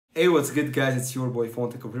Hey, what's good guys, it's your boy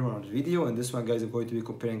Phone to compare on the video, and this one guys I'm going to be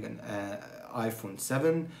comparing an iPhone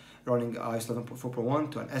 7 running iOS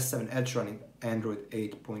 11.4.1 to an S7 Edge running Android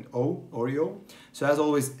 8.0 Oreo. So as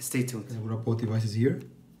always, stay tuned. We'll put up both devices here.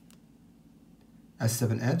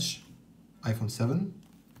 S7 Edge, iPhone 7.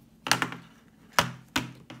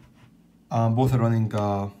 Both are running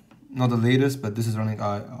not the latest, but this is running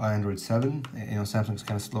Android 7. You know, Samsung's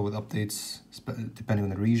kind of slow with updates depending on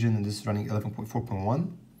the region, and this is running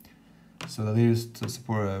 11.4.1. So the latest to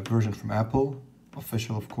support a version from Apple,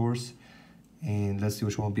 official of course. And let's see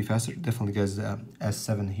which one will be faster. Definitely guys, the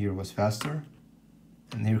S7 here was faster.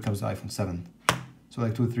 And here comes the iPhone 7. So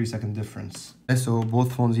like 2-3 second difference. Okay, so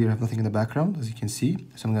both phones here have nothing in the background, as you can see.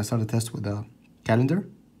 So I'm gonna start the test with the calendar.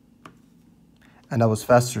 And that was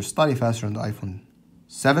faster, slightly faster on the iPhone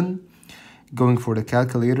 7. Going for the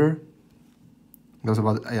calculator, that was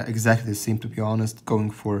about exactly the same, to be honest.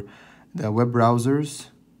 Going for the web browsers,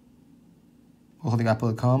 holding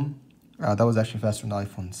apple.com, that was actually faster on the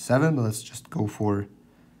iPhone 7, but let's just go for,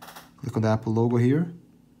 click on the Apple logo here.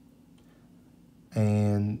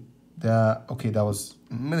 And that was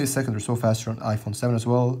a millisecond or so faster on iPhone 7 as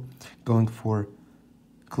well. Going for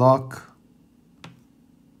clock,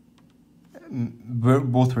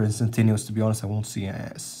 both were instantaneous, to be honest. I don't see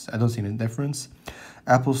any difference.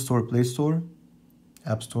 Apple Store, Play Store,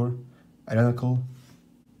 App Store, identical.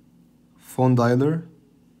 Phone dialer,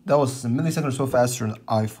 that was a millisecond or so faster on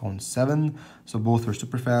iPhone 7. So both were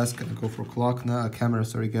super fast. Gonna go for clock now. Camera,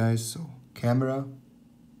 sorry guys. So camera,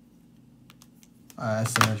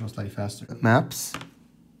 S7 was slightly faster. Maps,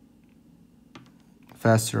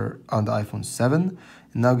 faster on the iPhone 7.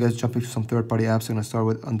 And now guys, jumping to some third-party apps. I'm gonna start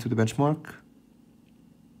with Onto the Benchmark.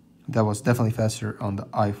 That was definitely faster on the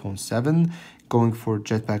iPhone 7. Going for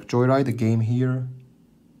Jetpack Joyride, the game here,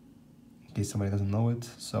 in case somebody doesn't know it.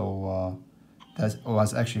 So that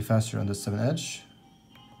was actually faster on the 7 Edge.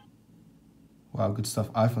 Wow, good stuff.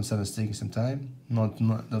 iPhone 7 is taking some time.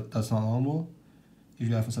 That's not normal.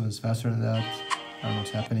 Usually iPhone 7 is faster than that. I don't know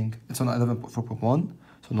what's happening. It's on 11.4.1,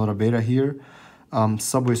 so not a beta here.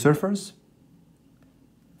 Subway Surfers.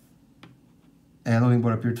 And loading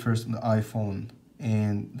bar appeared first on the iPhone.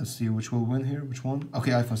 And let's see which will win here. Which one?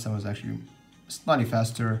 Okay, iPhone 7 is actually slightly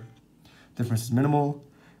faster. Difference is minimal.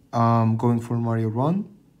 Going for Mario Run.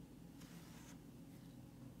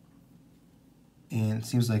 And it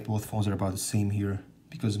seems like both phones are about the same here,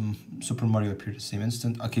 because Super Mario appeared the same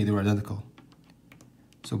instant. Okay, they were identical.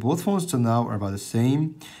 So both phones till now are about the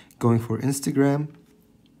same. Going for Instagram.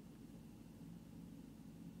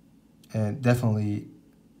 And definitely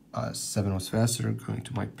 7 was faster. Going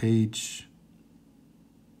to my page.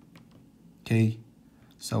 Okay,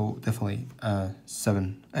 so definitely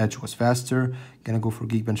 7 Edge was faster. Gonna go for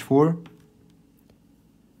Geekbench 4.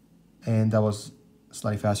 And that was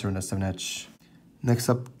slightly faster on the 7 Edge. Next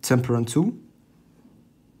up, Temper on 2.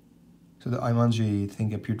 So the Imanji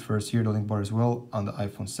thing appeared first here, loading bar as well on the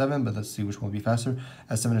iPhone 7, but let's see which one will be faster.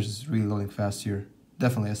 S7 Edge is really loading fast here.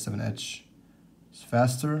 Definitely S7 Edge is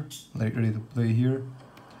faster. Ready to play here.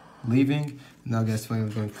 Leaving. Now guys,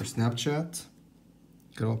 finally going for Snapchat.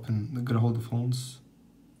 Gotta hold the phones.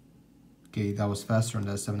 Okay, that was faster on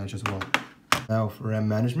the S7 Edge as well. Now for RAM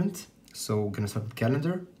management. So we're gonna start with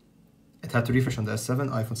calendar. It had to refresh on the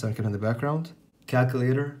S7, iPhone 7 kept in the background.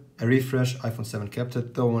 Calculator, a refresh, iPhone 7 kept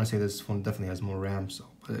it. Though I want to say this phone definitely has more RAM, so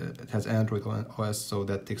it has Android OS, so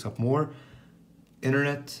that takes up more.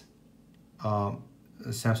 Internet,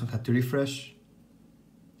 Samsung had to refresh.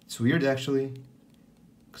 It's weird actually,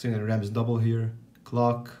 considering the RAM is double here.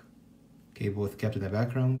 Clock, okay, both kept in the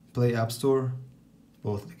background. Play, App Store,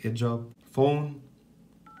 both did a good job. Phone,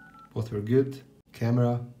 both were good.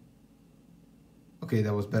 Camera, okay,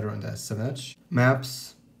 that was better on the S7 Edge.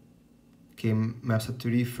 Maps, okay, Maps had to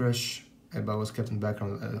refresh, but was kept in the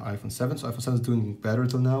background on iPhone 7. So iPhone 7 is doing better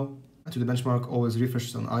till now. And to the benchmark, always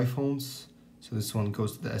refreshes on iPhones. So this one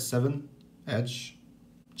goes to the S7 Edge.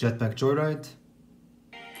 Jetpack Joyride.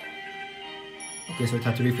 Okay, so it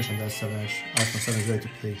had to refresh on the S7 Edge. iPhone 7 is ready to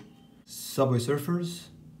play. Subway Surfers.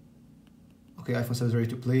 Okay, iPhone 7 is ready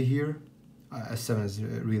to play here. S7 is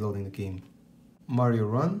reloading the game. Mario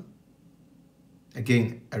Run.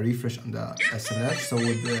 Again, a refresh on the S7 Edge. So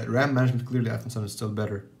with the RAM management, clearly iPhone 7 is still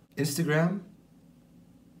better. Instagram.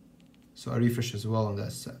 So a refresh as well on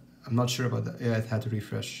this. I'm not sure about that. Yeah, it had to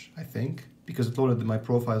refresh, I think, because it loaded my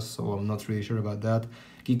profiles, so I'm not really sure about that.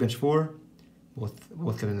 Geekbench 4.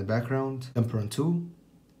 Both kept in the background. Temper on 2.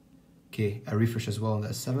 Okay, a refresh as well on the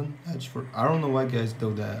S7 Edge. I don't know why, guys,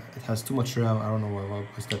 though, that it has too much RAM. I don't know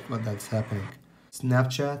why that's happening.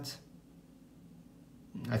 Snapchat.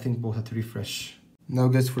 I think both had to refresh. Now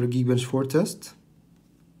guys, for the Geekbench 4 test.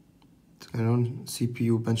 and on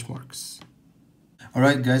CPU benchmarks.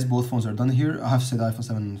 Alright guys, both phones are done here. I have said iPhone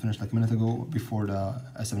 7 finished like a minute ago before the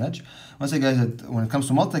S7 Edge. I want to say guys that when it comes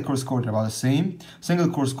to multi-core score, they're about the same. Single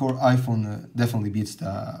core score, iPhone definitely beats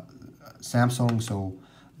the Samsung, so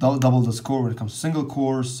double the score when it comes to single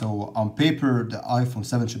core. So on paper, the iPhone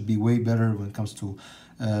 7 should be way better when it comes to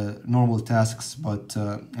normal tasks, but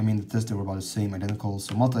I mean the tests they were about the same, identical.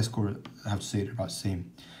 So multi-score, I have to say they're about the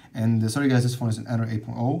same. And sorry guys, this phone is an Android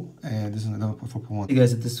 8.0 and this is an 11.4.1. You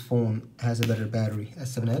guys, that this phone has a better battery.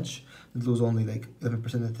 S7 Edge, it loses only like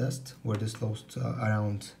 11% of the test, where this lost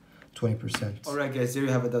around 20%. Alright guys, there you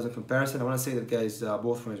have it as a comparison. I want to say that guys,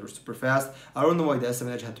 both phones were super fast. I don't know why the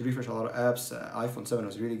S7 Edge had to refresh a lot of apps. iPhone 7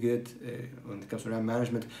 was really good when it comes to RAM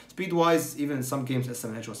management. Speed wise, even in some games,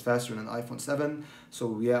 S7 Edge was faster than iPhone 7.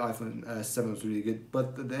 So yeah, iPhone 7 was really good.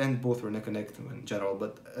 But at the end, both were neck and neck in general.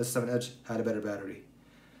 But S7 Edge had a better battery.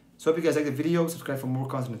 So hope you guys liked the video. Subscribe for more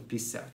content. Peace out.